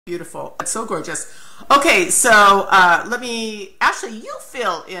Beautiful. That's so gorgeous. Okay, so actually, you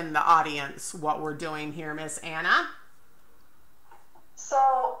fill in the audience what we're doing here, Miss Anna. So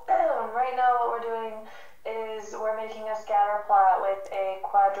right now what we're doing is we're making a scatter plot with a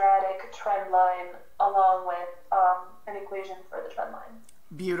quadratic trend line along with an equation for the trend line.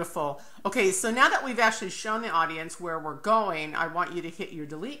 Beautiful. Okay, so now that we've actually shown the audience where we're going, I want you to hit your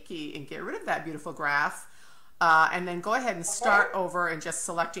delete key and get rid of that beautiful graph. And then go ahead and start over and just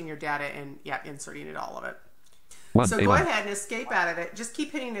selecting your data and inserting it, all of it. So go ahead and escape out of it. Just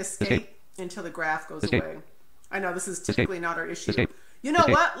keep hitting escape until the graph goes away. I know this is typically not our issue. You know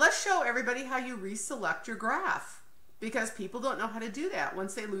what? Let's show everybody how you reselect your graph, because people don't know how to do that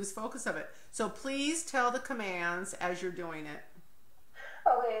once they lose focus of it. So please tell the commands as you're doing it.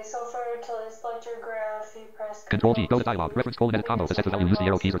 Okay, so to select your graph, you press Control G, go to dialog, reference colon edit combo, to set the value, use the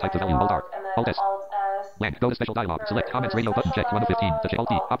arrow keys or type the value, Alt R, Alt S. Blank, go to special dialog, select comments radio button check 1 of 15, to change Alt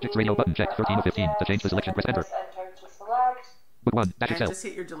T, objects radio button check 13 of 15, to change the selection, press enter. Book 1, dash and Excel. Just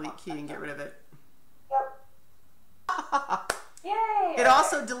hit your delete key and get rid of it. Yep. Yay! It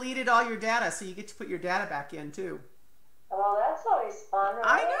also deleted all your data, so you get to put your data back in too. Well, that's always fun,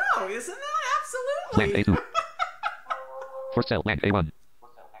 right? I know, isn't that absolutely? Blank A2. First cell, blank A1.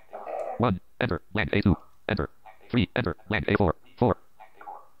 1, enter, blank A2, enter. 3, enter, blank A4, 4.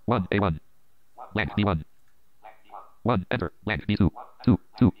 1, A1. Blank B1. 1, enter, blank B2, 2,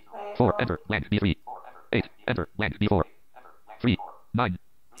 2. 4, enter, blank B3. 8, enter, blank B4. 3, 9.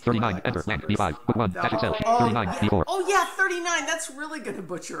 39, enter, blank B5. Book 1, dash Excel, 39, B4. Oh yeah, 39, that's really going to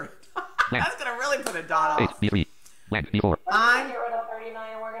butcher it. That's going to really put a dot off. 8, B3, blank B4. I'm get rid of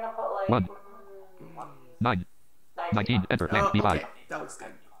 39, we're going to put like 1, 9, 19, enter, blank B5. Okay, that looks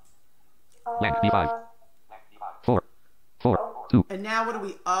good. Blank B5. 4, 4, 2. And now what do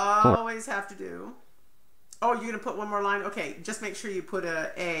we always have to do? Oh, you're going to put one more line? Okay, just make sure you put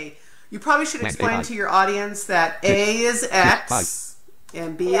a A. You probably should explain to your audience that A is X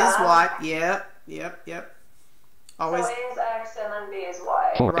and B is Y. Yep. Always. So A is X and then B is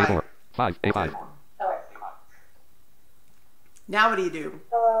Y. 4, A4, 5, A5. Okay. Now what do you do?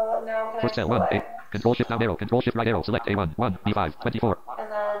 So now First cell 1, A. Control Shift down arrow, Control Shift right arrow, select A1, 1, B5, 24.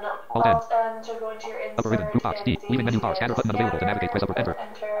 And then Alt N to go into your insert. Upper ribbon, group box, D, leaving menu bar, scatter button unavailable to navigate, press upper, enter.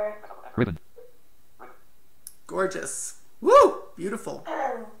 Ribbon. Gorgeous. Woo! Beautiful.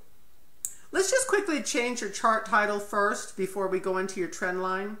 Let's just quickly change your chart title first before we go into your trend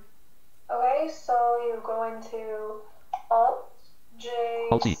line. Okay, so you go into Alt J,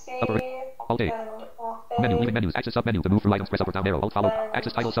 Alt C, upper Alt A. and Alt A. Menu, leaving menus, access sub menu to move through items, press up or down arrow, Alt followed,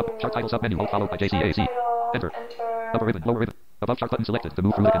 access title sub, chart title sub menu, Alt followed by JCAC. Enter. Upper ribbon, lower ribbon, above chart button selected to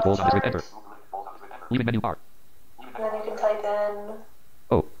move through the controls on this ribbon, enter. Leaving menu bar. And then you can type in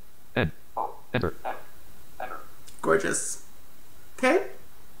O, N, enter. Gorgeous. Okay.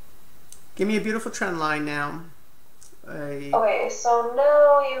 Give me a beautiful trend line now. Okay, so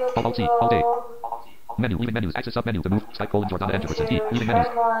now you can Alt C, Alt A. go Menu, leaving menus, access sub menu to move, type colon, Jordana, enter, percent T, leaving menus.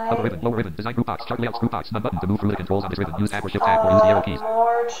 Upper ribbon, lower ribbon, design group box, chart layouts, group box, none button to move through the controls on this ribbon, use tab or shift tab or use the arrow keys.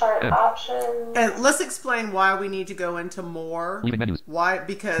 more chart options. And let's explain why we need to go into more. Leaving menus. Why?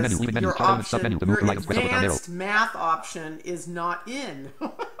 Because Menu, leaving menus, your chart element, sub option, menu to move through your items, press up or down arrow. advanced math option is not in.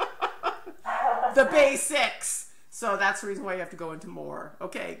 The basics. So that's the reason why you have to go into more.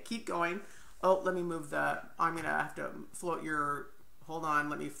 Okay, keep going. Oh, let me move the, I'm going to have to float your, hold on,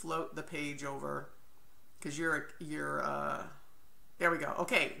 let me float the page over. Because you're there we go.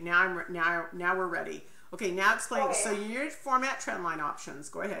 Okay, now we're ready. Okay, now explain. Okay. So your format trend line options.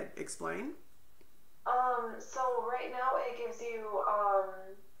 Go ahead, explain. So right now it gives you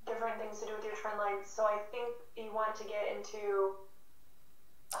different things to do with your trend line. So I think you want to get into,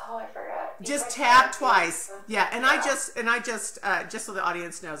 oh, I forgot. Just tab twice. Yeah, and I just so the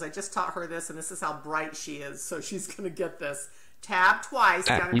audience knows, I just taught her this, and this is how bright she is. So she's gonna get this. Tab twice.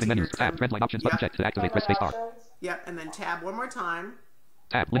 Tab, leaving menus, tab, trend line options, button check to activate, press spacebar. Yep, and then tab one more time.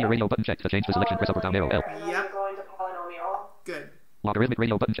 Tab, linear radio button check to change the selection, press up or down arrow, L. Yep. Go into polynomial. Good. Logarithmic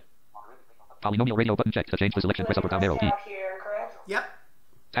radio button check. Polynomial radio button check to change the selection, press up or down arrow, P. Tab here, correct? Yep.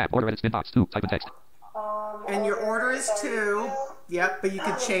 Tab, order edit spin box, 2, type in text. And your order is 2. Yep, but you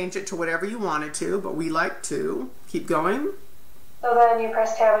could change it to whatever you wanted to, but we like 2. Keep going. So then you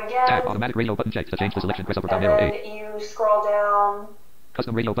press tab again. Tab, automatic radio button check to change the selection, press up or down arrow, And A. then you scroll down.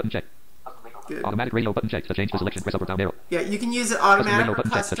 Custom radio button check. Good. Automatic radio button check to change the selection, press up or down arrow. Yeah, you can use it automatic or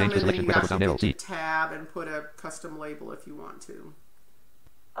button check to custom, change the and then selection, you press up or actually down arrow, get to C. tab and put a custom label if you want to.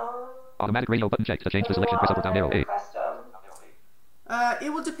 Automatic radio button check to change the selection, press up or down arrow, A.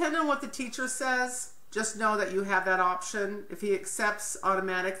 It will depend on what the teacher says. Just know that you have that option. If he accepts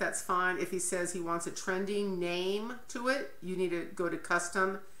automatic, that's fine. If he says he wants a trending name to it, you need to go to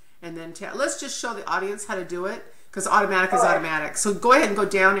custom and then tab. Let's just show the audience how to do it, because automatic is automatic. So go ahead and go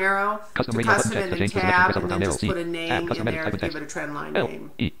down arrow Custom to radio custom button and text then to change tab, the and then selected just put a name tab, in custom there edit to type give text. it a trend line L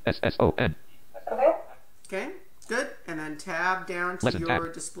name. E S S O N. Okay. Okay, good. And then tab down to Lesson your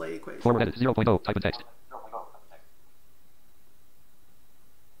tab. display equation. Forward edit 0.0 type of text.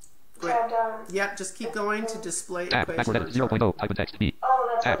 Great. Tab down. Yep, just keep going to display Tab backward edit equation. 0.0 type of text. B. Oh,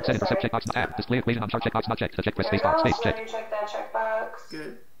 that's Tab what set it is. intercept Sorry. checkbox. Tab display equation on chart checkbox not checked. To check press There space we bar go. space So check. then you check that checkbox.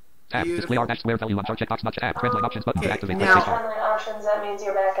 Good. Tab display R dash square value on chart checkbox not checked. Tab trend line options button to Okay, activate now- press space bar. Trend line options, that means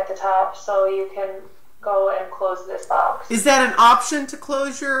you're back at the top, so you can go and close this box. Is that an option to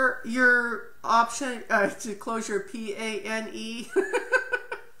close your option to close your PANE?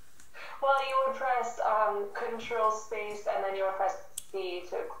 Well, you would press Control Space and then you would press C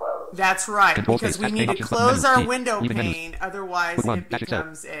to close. That's right, Control because space, we need to activate options close button, our menu, window leaving menus. pane, otherwise Put one, it dash Excel.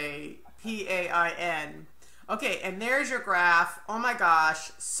 becomes a PAIN. Okay, and there's your graph. Oh my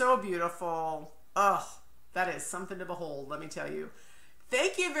gosh, so beautiful. Oh, that is something to behold, let me tell you.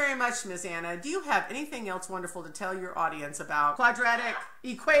 Thank you very much, Miss Anna. Do you have anything else wonderful to tell your audience about quadratic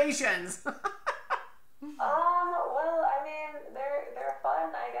equations? Well, I mean, they're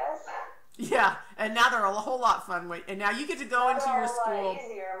fun, I guess. Yeah, and now they're a whole lot fun. And now you get to go into your They're a school. lot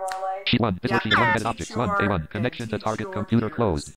easier, more like. Sheet 1. This Yeah, worksheet is 1 embedded teach objects. 1 your- A1. and Connection to teach target your computer peers. closed.